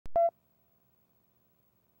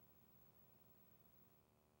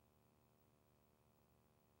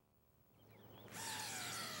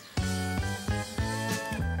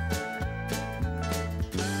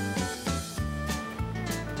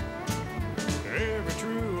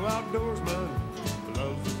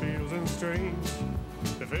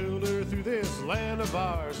to filter through this land of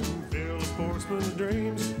ours and fill a sportsman's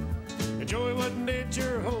dreams. Enjoy what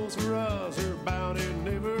nature holds for us, her bounty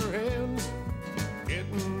never ends.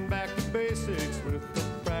 Getting back to basics with the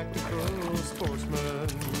practical sportsman.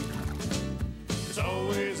 It's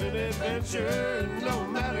always an adventure, no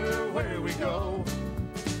matter where we go.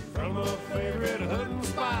 From a favorite hunting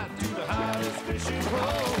spot to the hottest fishing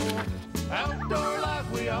hole. Outdoor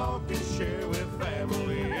life we all can share with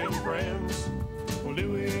family and friends. We'll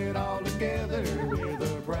do it all together with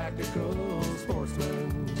a practical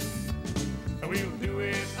sportsman. We'll do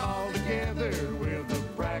it all together with a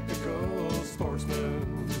practical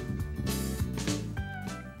sportsman.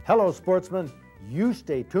 Hello, sportsmen. You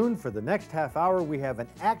stay tuned for the next half hour. We have an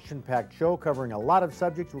action-packed show covering a lot of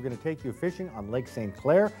subjects. We're going to take you fishing on Lake St.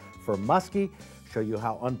 Clair for muskie, show you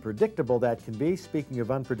how unpredictable that can be. Speaking of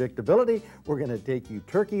unpredictability, we're going to take you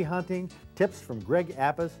turkey hunting, tips from Greg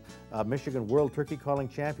Appas, Michigan World Turkey Calling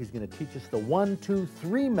Champ. He's going to teach us the 1, 2,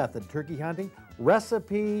 3 method turkey hunting,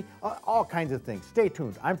 recipe, all kinds of things. Stay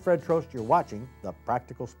tuned. I'm Fred Trost. You're watching The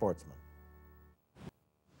Practical Sportsman.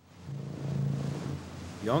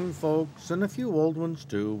 Young folks, and a few old ones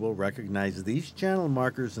too, will recognize these channel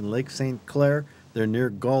markers in Lake St. Clair. They're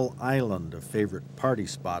near Gull Island, a favorite party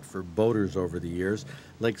spot for boaters over the years.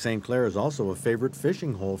 Lake St. Clair is also a favorite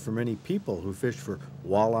fishing hole for many people who fish for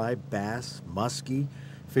walleye, bass, muskie.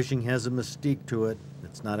 Fishing has a mystique to it.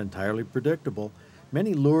 It's not entirely predictable.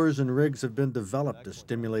 Many lures and rigs have been developed to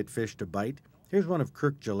stimulate fish to bite. Here's one of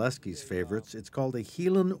Kirk Jaleski's favorites. It's called a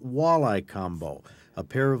Heelan Walleye Combo, a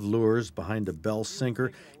pair of lures behind a bell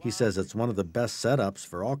sinker. He says it's one of the best setups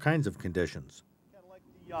for all kinds of conditions.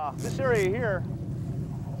 This area here,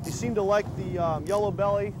 they seem to like the yellow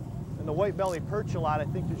belly and the white belly perch a lot. I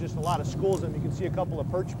think there's just a lot of schools, and you can see a couple of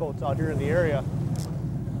perch boats out here in the area.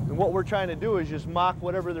 And what we're trying to do is just mock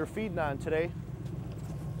whatever they're feeding on today.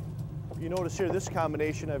 You notice here, this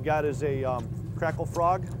combination I've got is a crackle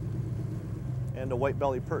frog and a white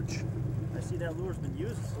belly perch. I see that lure's been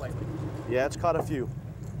used slightly. Yeah, it's caught a few.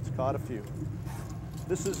 It's caught a few.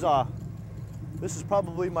 This is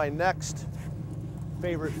probably my next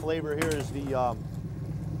favorite flavor here is the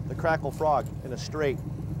crackle frog in a straight.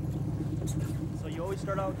 So you always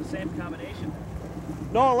start out with the same combination?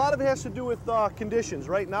 No, a lot of it has to do with conditions.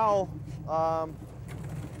 Right now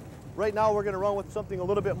we're going to run with something a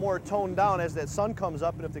little bit more toned down as that sun comes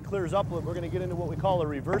up, and if it clears up, we're going to get into what we call a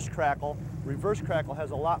reverse crackle. Reverse crackle has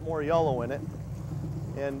a lot more yellow in it,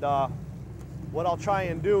 and what I'll try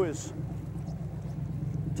and do is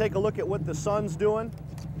take a look at what the sun's doing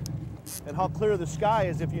and how clear the sky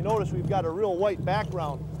is. If you notice, we've got a real white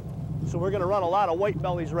background. So we're going to run a lot of white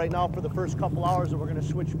bellies right now for the first couple hours, and we're going to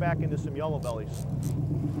switch back into some yellow bellies.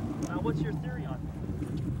 Now, what's your theory on it?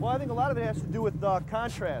 Well, I think a lot of it has to do with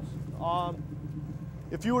contrast.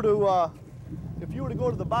 If you were to go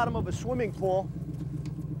to the bottom of a swimming pool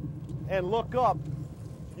and look up,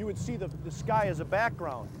 you would see the sky as a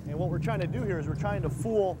background. And what we're trying to do here is we're trying to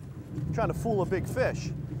fool a big fish.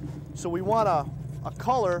 So we want a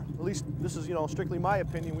color, at least this is, strictly my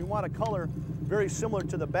opinion, we want a color very similar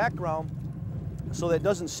to the background so that it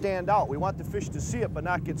doesn't stand out. We want the fish to see it but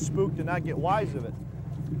not get spooked and not get wise of it.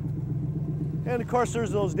 And of course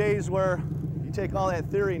there's those days where you take all that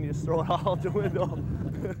theory and you just throw it all out the window.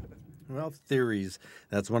 Well, theories,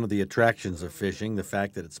 that's one of the attractions of fishing, the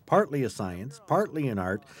fact that it's partly a science, partly an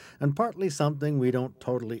art, and partly something we don't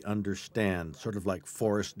totally understand. Sort of like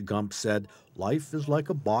Forrest Gump said, life is like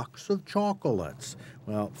a box of chocolates.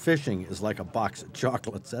 Well, fishing is like a box of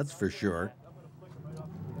chocolates, that's for sure.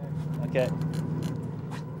 Okay.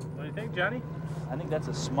 What do you think, Johnny? I think that's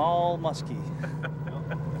a small muskie.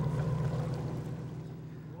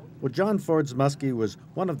 Well, John Ford's muskie was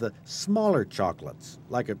one of the smaller chocolates,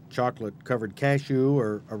 like a chocolate-covered cashew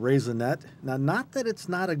or a raisinette. Now, not that it's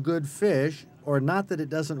not a good fish, or not that it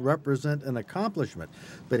doesn't represent an accomplishment,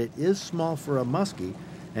 but it is small for a muskie,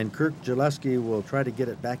 and Kirk Jaleski will try to get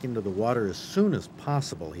it back into the water as soon as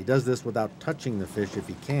possible. He does this without touching the fish if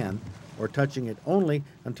he can, or touching it only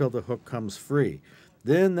until the hook comes free.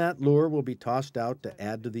 Then that lure will be tossed out to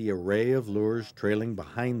add to the array of lures trailing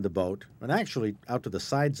behind the boat, and actually out to the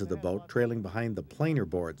sides of the boat, trailing behind the planer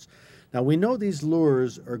boards. Now, we know these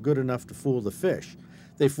lures are good enough to fool the fish.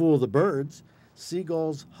 They fool the birds.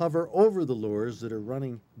 Seagulls hover over the lures that are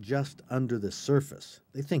running just under the surface.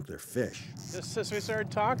 They think they're fish. Just since we started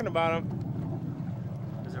talking about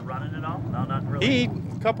him, Is it running at all? No, not really. he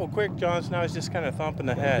a couple quick jaws, now he's just kind of thumping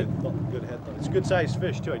the head. Good head. It's a good-sized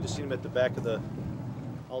fish too. I just seen him at the back of the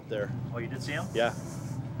out there. Oh, you did see him? Yeah.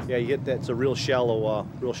 Yeah, you hit that. It's a real shallow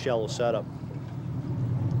setup.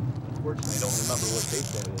 Unfortunately, I don't remember what bait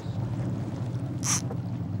that is.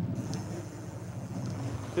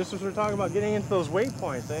 Just as we're talking about getting into those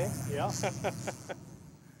waypoints, eh? Yeah.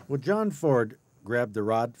 Well, John Ford grabbed the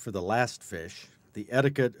rod for the last fish. The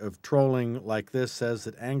etiquette of trolling like this says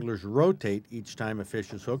that anglers rotate each time a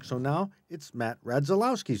fish is hooked, so now it's Matt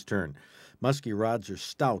Radzalowski's turn. Musky rods are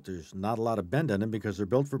stout. There's not a lot of bend in them because they're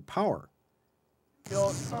built for power. You know,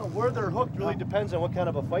 where they're hooked really depends on what kind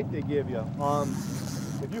of a fight they give you.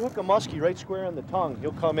 If you hook a muskie right square on the tongue,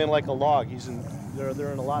 he'll come in like a log.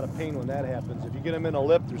 They're in a lot of pain when that happens. If you get him in a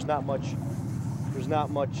lip, there's not much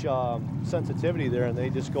sensitivity there, and they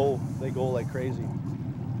go like crazy.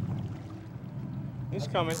 He's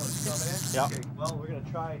coming. Yeah. Okay, well, we're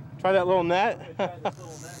gonna try that little net. this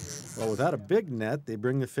little net here. Well, without a big net, they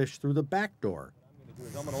bring the fish through the back door.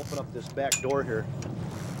 I'm gonna open up this back door here.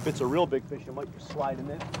 If it's a real big fish, it might slide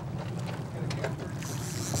in it.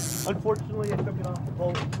 Unfortunately, I took it off the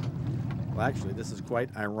boat. Well, actually, this is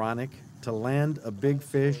quite ironic. To land a big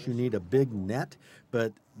fish, you need a big net,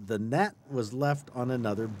 but the net was left on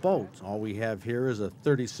another boat. All we have here is a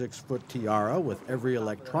 36-foot tiara with every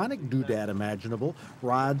electronic doodad imaginable,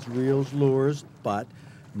 rods, reels, lures, but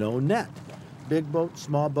no net. Big boat,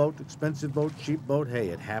 small boat, expensive boat, cheap boat, hey,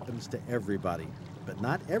 it happens to everybody. But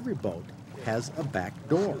not every boat has a back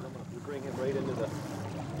door. I'm gonna bring him right into this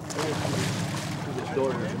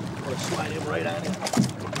door here. I'm gonna slide him right on it.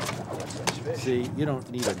 See, you don't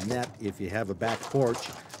need a net if you have a back porch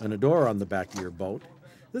and a door on the back of your boat.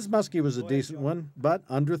 This muskie was a decent one, but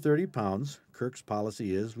under 30 pounds. Kirk's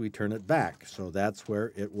policy is we turn it back, so that's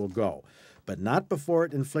where it will go. But not before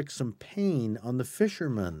it inflicts some pain on the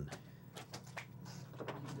fisherman.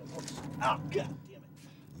 Oh, God damn it.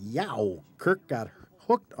 Yow! Kirk got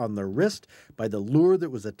hooked on the wrist by the lure that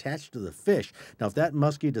was attached to the fish. Now, if that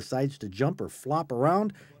muskie decides to jump or flop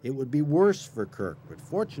around, it would be worse for Kirk. But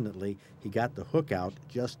fortunately, he got the hook out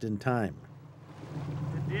just in time.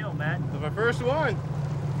 Good deal, Matt. That's my first one.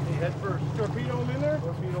 Hey, head first. Torpedo him in there?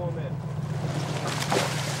 Torpedo him in.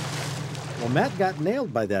 Well, Matt got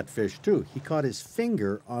nailed by that fish, too. He caught his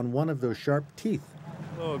finger on one of those sharp teeth.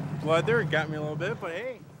 A little blood there, it got me a little bit, but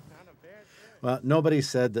hey. Well, nobody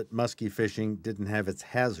said that muskie fishing didn't have its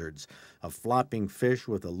hazards. A flopping fish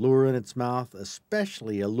with a lure in its mouth,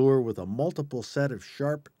 especially a lure with a multiple set of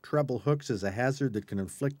sharp treble hooks, is a hazard that can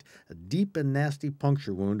inflict a deep and nasty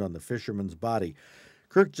puncture wound on the fisherman's body.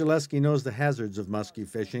 Kirk Zaleski knows the hazards of muskie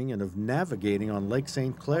fishing and of navigating on Lake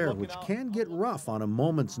St. Clair, which can get rough on a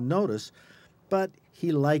moment's notice, but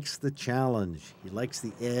he likes the challenge. He likes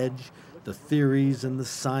the edge, the theories and the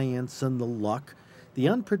science and the luck. The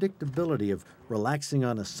unpredictability of relaxing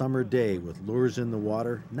on a summer day with lures in the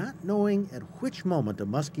water, not knowing at which moment a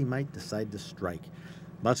muskie might decide to strike.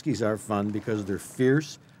 Muskies are fun because they're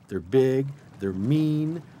fierce, they're big, they're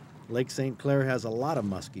mean. Lake St. Clair has a lot of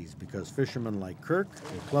muskies because fishermen like Kirk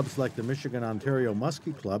and clubs like the Michigan-Ontario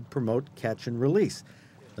Muskie Club promote catch and release.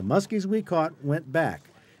 The muskies we caught went back.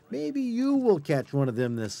 Maybe you will catch one of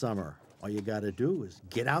them this summer. All you got to do is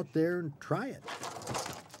get out there and try it.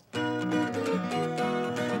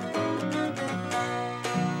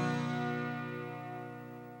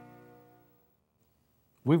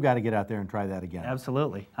 We've got to get out there and try that again.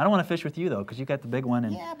 Absolutely. I don't want to fish with you, though, because you got the big one,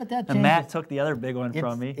 and, Yeah, but that and Matt changes. took the other big one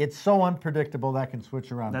from me. It's so unpredictable that can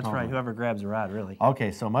switch around. That's totally. right, whoever grabs the rod, really.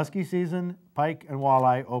 Okay, so muskie season, pike and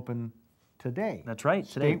walleye open today. That's right,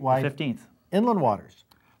 today, Statewide, the 15th. Inland waters.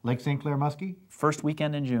 Lake St. Clair muskie? First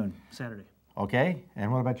weekend in June, Saturday. Okay,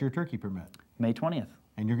 and what about your turkey permit? May 20th.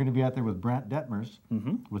 And you're going to be out there with Brant Detmers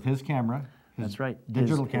with his camera. His That's right.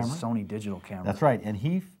 Digital his camera. Sony digital camera. That's right, and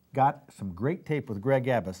he got some great tape with Greg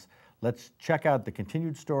Abbas. Let's check out the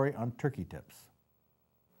continued story on turkey tips.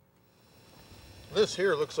 This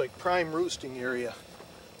here looks like prime roosting area.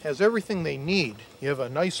 Has everything they need. You have a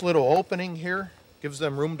nice little opening here, gives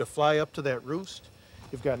them room to fly up to that roost.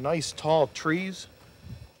 You've got nice tall trees.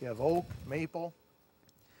 You have oak, maple.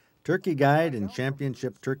 Turkey guide and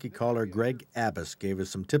championship turkey caller Greg Abbas gave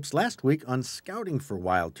us some tips last week on scouting for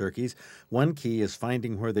wild turkeys. One key is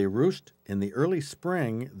finding where they roost. In the early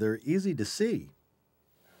spring, they're easy to see.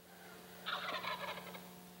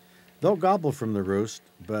 They'll gobble from the roost,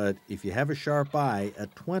 but if you have a sharp eye, a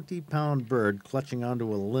 20-pound bird clutching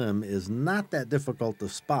onto a limb is not that difficult to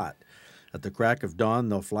spot. At the crack of dawn,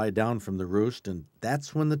 they'll fly down from the roost, and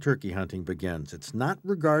that's when the turkey hunting begins. It's not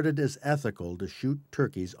regarded as ethical to shoot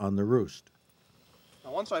turkeys on the roost.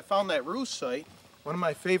 Now, once I found that roost site, one of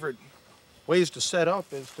my favorite ways to set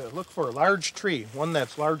up is to look for a large tree, one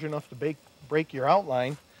that's large enough to break your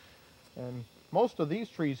outline, and most of these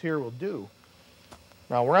trees here will do.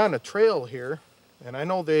 Now we're on a trail here, and I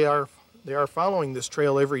know they are following this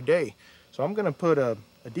trail every day. So I'm going to put a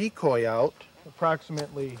decoy out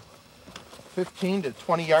approximately 15 to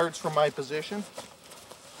 20 yards from my position.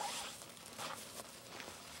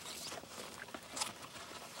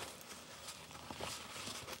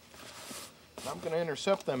 I'm going to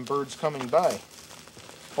intercept them birds coming by.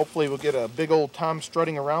 Hopefully we'll get a big old tom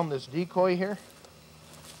strutting around this decoy here.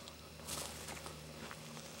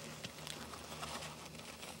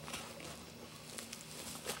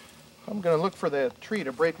 I'm going to look for that tree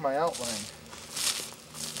to break my outline.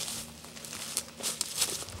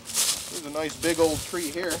 There's a nice big old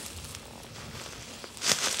tree here.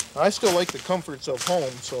 I still like the comforts of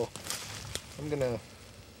home, so I'm going to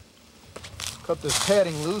cut this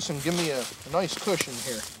padding loose and give me a nice cushion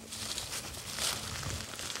here.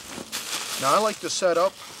 Now I like to set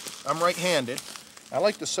up, I'm right-handed, I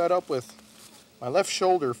like to set up with my left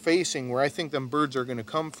shoulder facing where I think them birds are going to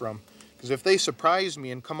come from. Because if they surprise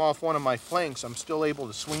me and come off one of my flanks, I'm still able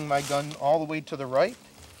to swing my gun all the way to the right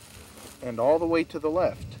and all the way to the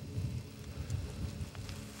left.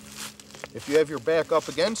 If you have your back up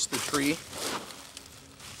against the tree,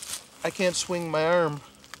 I can't swing my arm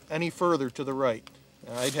any further to the right.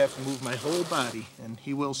 I'd have to move my whole body, and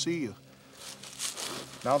he will see you.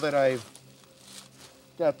 Now that I've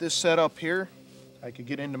got this set up here, I could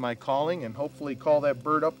get into my calling and hopefully call that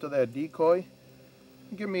bird up to that decoy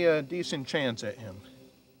and give me a decent chance at him.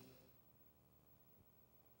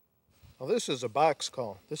 Well, this is a box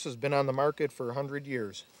call. This has been on the market for 100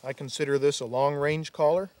 years. I consider this a long-range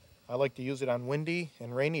caller. I like to use it on windy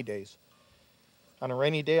and rainy days. On a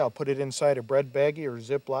rainy day, I'll put it inside a bread baggie or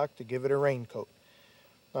Ziploc to give it a raincoat.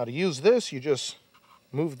 Now to use this, you just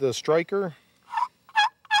move the striker.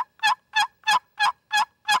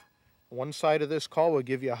 One side of this call will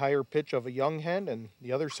give you a higher pitch of a young hen, and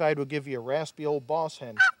the other side will give you a raspy old boss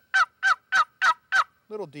hen.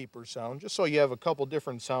 Little deeper sound, just so you have a couple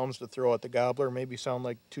different sounds to throw at the gobbler, maybe sound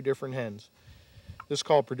like two different hens. This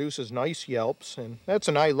call produces nice yelps, and that's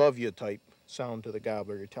an I love you type sound to the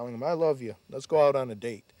gobbler. You're telling him, I love you, let's go out on a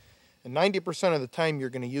date. And 90% of the time you're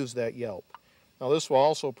going to use that yelp. Now this will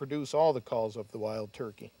also produce all the calls of the wild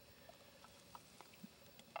turkey.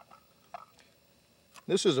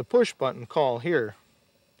 This is a push button call here.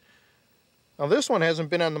 Now this one hasn't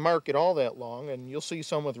been on the market all that long, and you'll see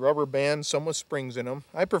some with rubber bands, some with springs in them.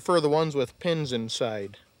 I prefer the ones with pins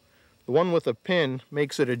inside. The one with a pin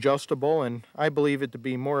makes it adjustable, and I believe it to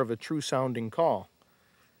be more of a true sounding call.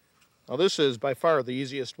 Now this is by far the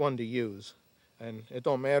easiest one to use, and it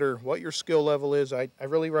don't matter what your skill level is, I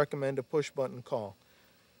really recommend a push button call.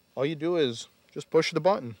 All you do is just push the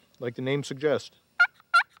button, like the name suggests.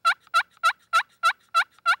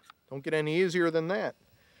 Don't get any easier than that.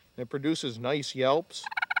 It produces nice yelps,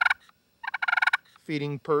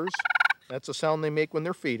 feeding purrs. That's the sound they make when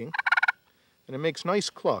they're feeding. And it makes nice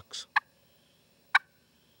clucks.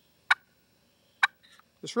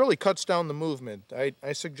 This really cuts down the movement.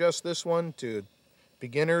 I suggest this one to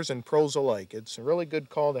beginners and pros alike. It's a really good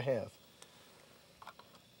call to have.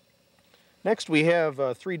 Next we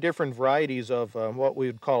have 3 different varieties of what we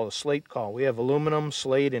would call a slate call. We have aluminum,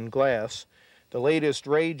 slate, and glass. The latest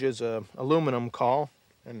rage is a aluminum call,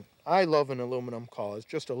 and I love an aluminum call. It's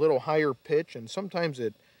just a little higher pitch, and sometimes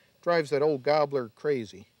it drives that old gobbler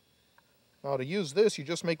crazy. Now to use this, you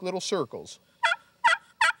just make little circles.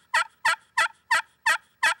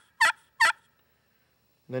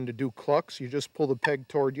 And then to do clucks, you just pull the peg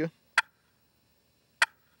toward you. It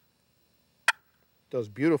does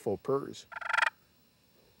beautiful purrs.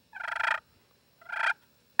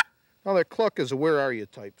 Now that cluck is a where are you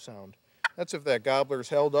type sound. That's if that gobbler's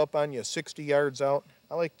held up on you 60 yards out.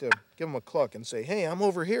 I like to give him a cluck and say, hey, I'm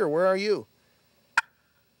over here, where are you?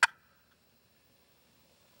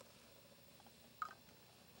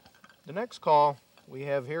 The next call we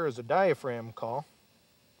have here is a diaphragm call.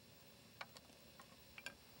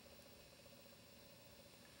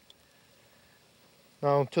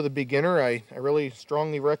 Now, to the beginner, I really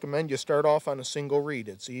strongly recommend you start off on a single reed.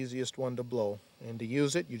 It's the easiest one to blow. And to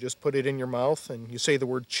use it, you just put it in your mouth and you say the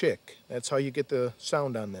word chick. That's how you get the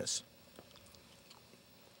sound on this.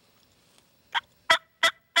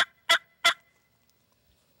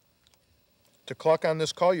 To cluck on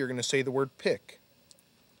this call, you're going to say the word pick.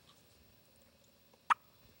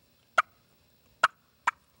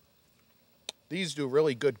 These do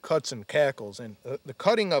really good cuts and cackles, and the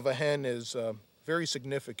cutting of a hen is very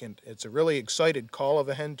significant. It's a really excited call of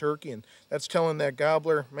a hen turkey, and that's telling that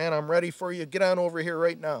gobbler, man, I'm ready for you, get on over here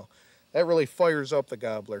right now. That really fires up the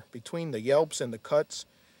gobbler. Between the yelps and the cuts,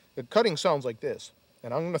 the cutting sounds like this,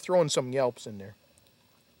 and I'm going to throw in some yelps in there.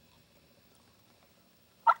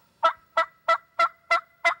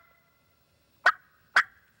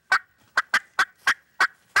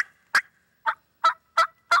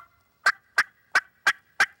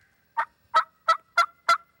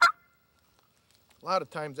 lot of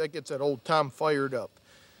times that gets that old Tom fired up.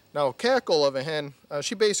 Now, a cackle of a hen,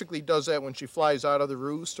 she basically does that when she flies out of the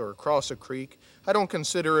roost or across a creek. I don't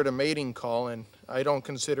consider it a mating call, and I don't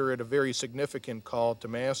consider it a very significant call to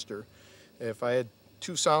master. If I had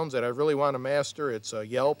two sounds that I really want to master, it's a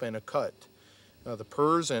yelp and a cut. The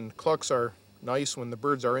purrs and clucks are nice when the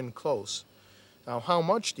birds are in close. Now, how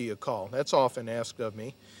much do you call? That's often asked of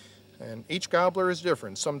me. And each gobbler is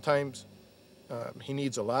different. Sometimes he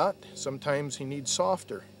needs a lot, sometimes he needs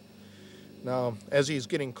softer. Now, as he's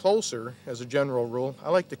getting closer, as a general rule, I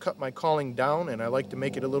like to cut my calling down and I like to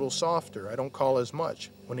make it a little softer. I don't call as much.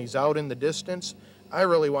 When he's out in the distance, I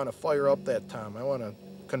really want to fire up that Tom. I want to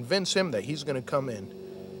convince him that he's going to come in.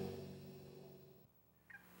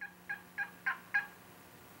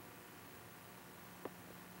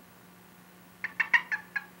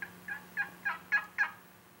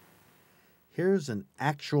 Here's an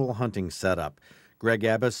actual hunting setup. Greg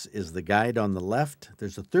Abbas is the guide on the left.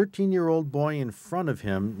 There's a 13-year-old boy in front of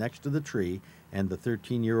him next to the tree, and the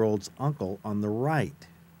 13-year-old's uncle on the right.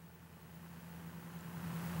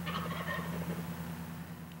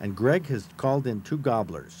 And Greg has called in two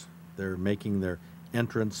gobblers. They're making their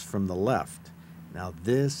entrance from the left. Now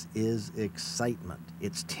this is excitement.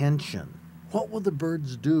 It's tension. What will the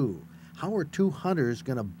birds do? How are two hunters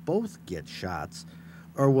going to both get shots,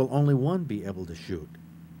 or will only one be able to shoot?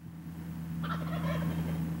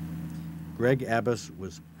 Greg Abbas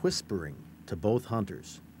was whispering to both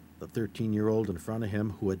hunters. The 13-year-old in front of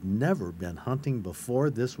him, who had never been hunting before,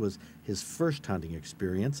 this was his first hunting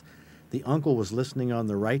experience. The uncle was listening on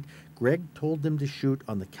the right. Greg told them to shoot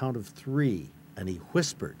on the count of 3, and he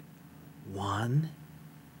whispered, 1,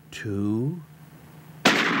 2.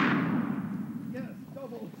 Yes,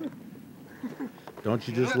 double. Don't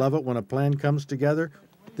you just love it when a plan comes together?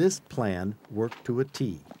 This plan worked to a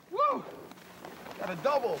T. Woo! Got a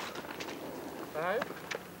double. All right.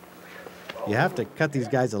 You have to cut these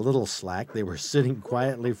guys a little slack. They were sitting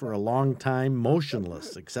quietly for a long time,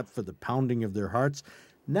 motionless, except for the pounding of their hearts.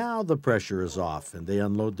 Now the pressure is off, and they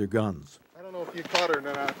unload their guns. I don't know if you caught her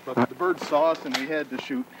or not, but the bird saw us and we had to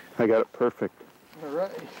shoot. I got it perfect. All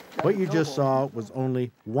right. What you just saw was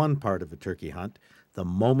only one part of a turkey hunt, the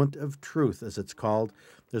moment of truth, as it's called.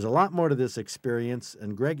 There's a lot more to this experience,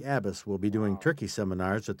 and Greg Abbas will be doing turkey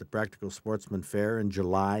seminars at the Practical Sportsman Fair in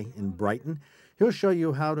July in Brighton. He'll show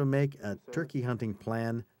you how to make a turkey hunting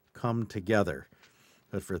plan come together.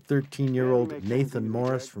 But for 13-year-old Nathan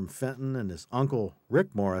Morris from Fenton and his uncle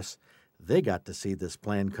Rick Morris, they got to see this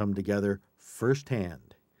plan come together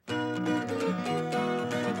firsthand.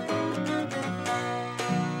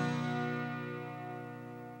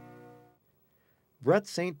 Brett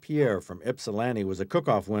St. Pierre from Ypsilanti was a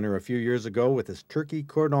cook-off winner a few years ago with his turkey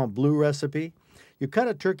cordon bleu recipe. You cut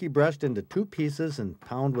a turkey breast into 2 pieces and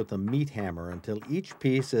pound with a meat hammer until each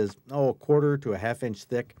piece is, a quarter to a half-inch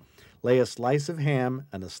thick. Lay a slice of ham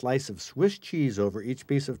and a slice of Swiss cheese over each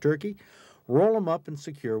piece of turkey. Roll them up and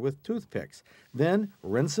secure with toothpicks. Then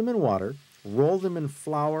rinse them in water, roll them in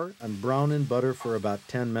flour, and brown in butter for about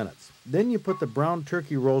 10 minutes. Then you put the browned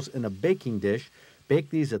turkey rolls in a baking dish. Bake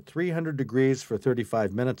these at 300 degrees for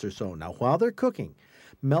 35 minutes or so. Now, while they're cooking,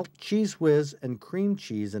 melt Cheese Whiz and cream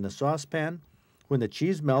cheese in a saucepan. When the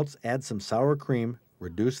cheese melts, add some sour cream,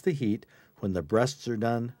 reduce the heat. When the breasts are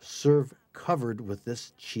done, serve covered with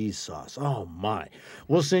this cheese sauce. Oh, my.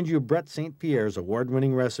 We'll send you Brett St. Pierre's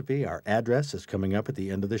award-winning recipe. Our address is coming up at the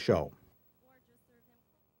end of the show.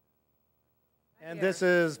 And this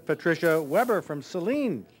is Patricia Weber from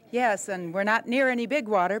Saline. Yes, and we're not near any big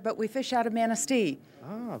water, but we fish out of Manistee.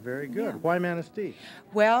 Ah, very good. Yeah. Why Manistee?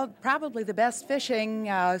 Well, probably the best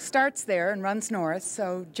fishing starts there and runs north,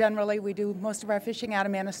 so generally we do most of our fishing out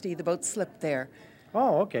of Manistee. The boats slip there.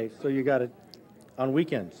 Oh, okay. So you got it on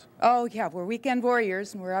weekends. Oh, yeah, we're weekend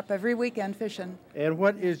warriors, and we're up every weekend fishing. And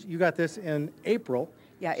you got this in April.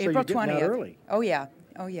 Yeah, so April you're 20th. Out early. Oh, yeah.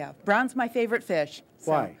 Oh, yeah. Brown's my favorite fish.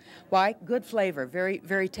 So, Why? Why? Good flavor. Very,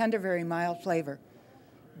 very tender, very mild flavor.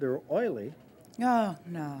 They're oily. Oh,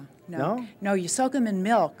 no. No? No, you soak them in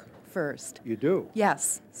milk first. You do?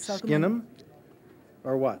 Yes. Skin them?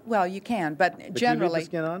 Or what? Well, you can, but generally... You leave the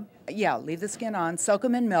skin on? Yeah, leave the skin on, soak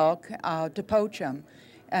them in milk to poach them,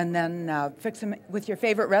 and then fix them with your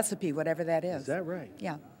favorite recipe, whatever that is. Is that right?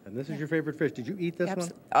 Yeah. And this is your favorite fish. Did you eat this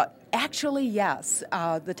one? Actually, yes.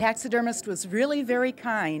 The taxidermist was really very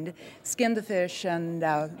kind, skinned the fish, and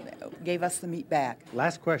gave us the meat back.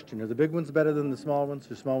 Last question. Are the big ones better than the small ones,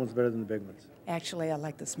 or small ones better than the big ones? Actually, I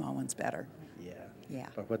like the small ones better. Yeah. Yeah.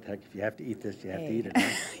 But what the heck, if you have to eat this, you have to Hey. eat it.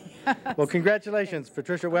 Huh? Yes. Well, congratulations,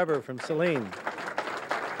 Patricia Weber from Saline.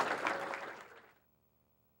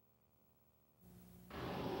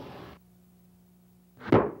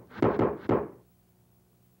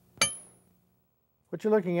 What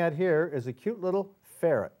you're looking at here is a cute little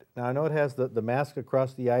ferret. Now, I know it has the mask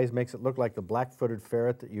across the eyes, makes it look like the black-footed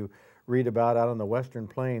ferret that you read about out on the western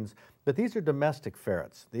plains, but these are domestic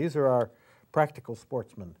ferrets. These are our Practical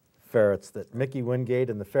Sportsman ferrets that Mickey Wingate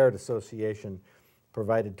and the Ferret Association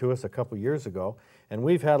provided to us a couple years ago, and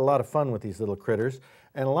we've had a lot of fun with these little critters,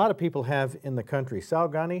 and a lot of people have in the country. Sal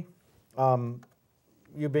Ghani,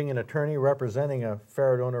 you being an attorney representing a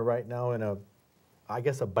ferret owner right now in I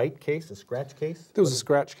guess a bite case, a scratch case? There was a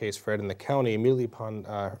scratch case, Fred, and the county immediately upon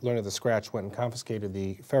learning of the scratch went and confiscated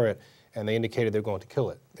the ferret, and they indicated they're going to kill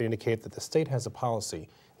it. They indicate that the state has a policy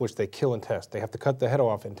in which they kill and test. They have to cut the head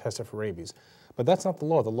off and test it for rabies. But that's not the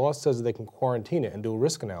law. The law says that they can quarantine it and do a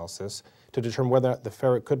risk analysis to determine whether the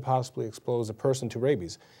ferret could possibly expose a person to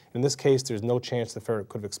rabies. In this case, there's no chance the ferret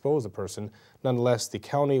could have exposed the person. Nonetheless, the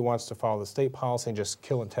county wants to follow the state policy and just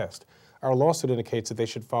kill and test. Our lawsuit indicates that they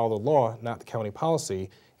should follow the law, not the county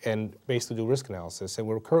policy, and basically do risk analysis. And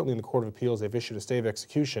we're currently in the Court of Appeals. They've issued a stay of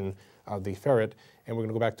execution of the ferret, and we're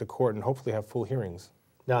going to go back to court and hopefully have full hearings.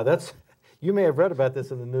 Now, you may have read about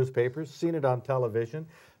this in the newspapers, seen it on television,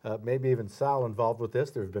 maybe even Sal involved with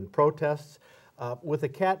this. There's been protests. With a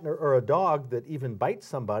cat or a dog that even bites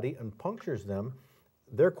somebody and punctures them,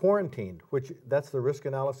 they're quarantined, that's the risk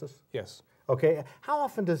analysis? Yes. Okay. How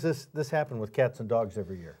often does this happen with cats and dogs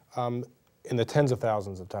every year? In the tens of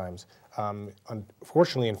thousands of times.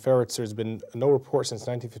 Unfortunately, in ferrets, there's been no report since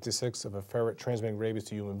 1956 of a ferret transmitting rabies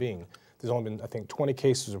to a human being. There's only been, I think, 20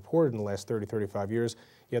 cases reported in the last 30, 35 years,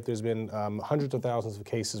 yet there's been hundreds of thousands of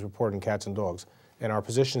cases reported in cats and dogs. And our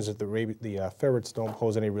position is that the ferrets don't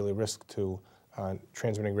pose any really risk to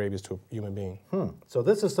transmitting rabies to a human being. So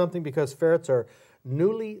this is something because ferrets are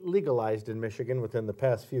newly legalized in Michigan within the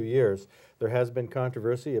past few years. There has been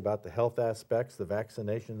controversy about the health aspects, the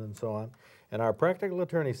vaccinations and so on. And our practical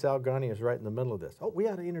attorney, Sal Ghani, is right in the middle of this. Oh, we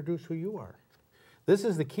ought to introduce who you are. This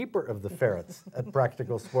is the keeper of the ferrets at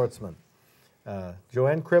Practical Sportsman.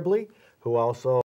 Joanne Cribley, who also